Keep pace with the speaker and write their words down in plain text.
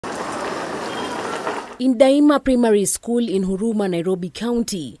In Daima Primary School in Huruma, Nairobi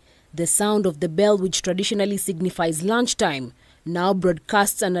County, the sound of the bell, which traditionally signifies lunchtime, now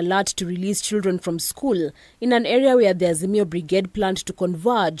broadcasts an alert to release children from school in an area where the Azimio Brigade planned to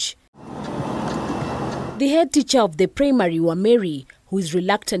converge. The head teacher of the primary, Mary, who is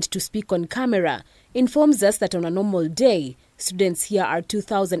reluctant to speak on camera, informs us that on a normal day, students here are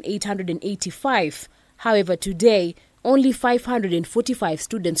 2,885. However, today, only 545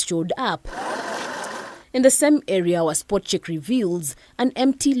 students showed up. In the same area, our spot check reveals an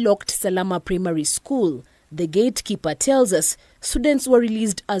empty, locked Salama Primary School. The gatekeeper tells us students were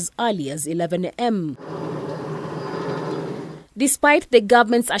released as early as 11 a.m. Despite the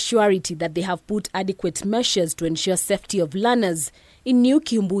government's assuarity that they have put adequate measures to ensure safety of learners, in New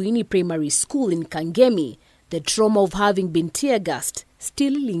Kiumbuini Primary School in Kangemi, the trauma of having been tear-gassed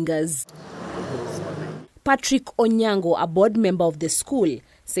still lingers. Patrick Onyango, a board member of the school,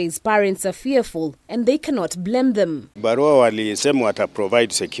 says parents are fearful and they cannot blame them. Barua walisema wata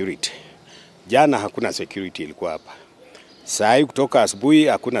provide security. Jana hakuna security ilikuwa hapa. Saa kutoka asubuhi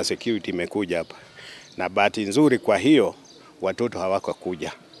hakuna security imekuja hapa. Na bahati nzuri kwa hiyo watoto hawako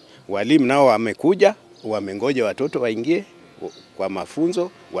kuja. Walimu nao wamekuja, wamengoja watoto waingie kwa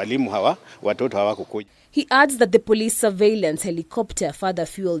mafunzo, walimu watoto hawako kuja. He adds that the police surveillance helicopter further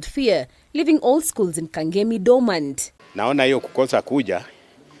fueled fear, leaving all schools in Kangemi dormant. Naona hiyo kukosa kuja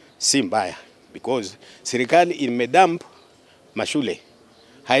si mbaya because serikali imedump mashule.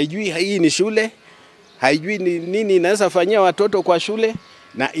 Haijui hii ni shule, haijui ni nini inaweza fanyia watoto kwa shule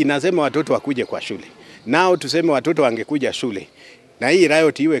na inasema watoto wakuje kwa shule. Nao tuseme watoto wangekuja shule. Na hii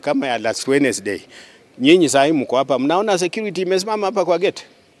riot iwe kama ya last Wednesday. Nyinyi sasa mko hapa mnaona security imesimama hapa kwa gate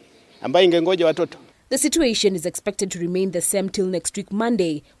ambayo ingengoja watoto. The situation is expected to remain the same till next week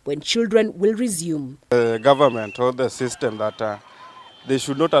Monday when children will resume. The government or the system that they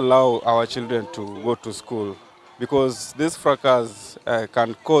should not allow our children to go to school because this fracas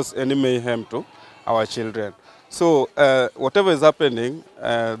can cause any mayhem to our children. So whatever is happening,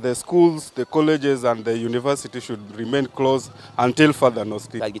 the schools, the colleges and the university should remain closed until further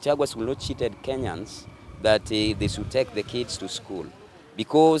notice. Gichaguas will not cheat Kenyans that they should take the kids to school.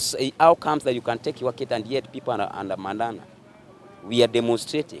 Because how comes that you can take your kid and yet people are under mandana? We are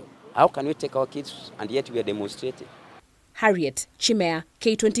demonstrating. How can we take our kids and yet we are demonstrating? Harriet Chimea,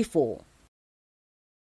 K24.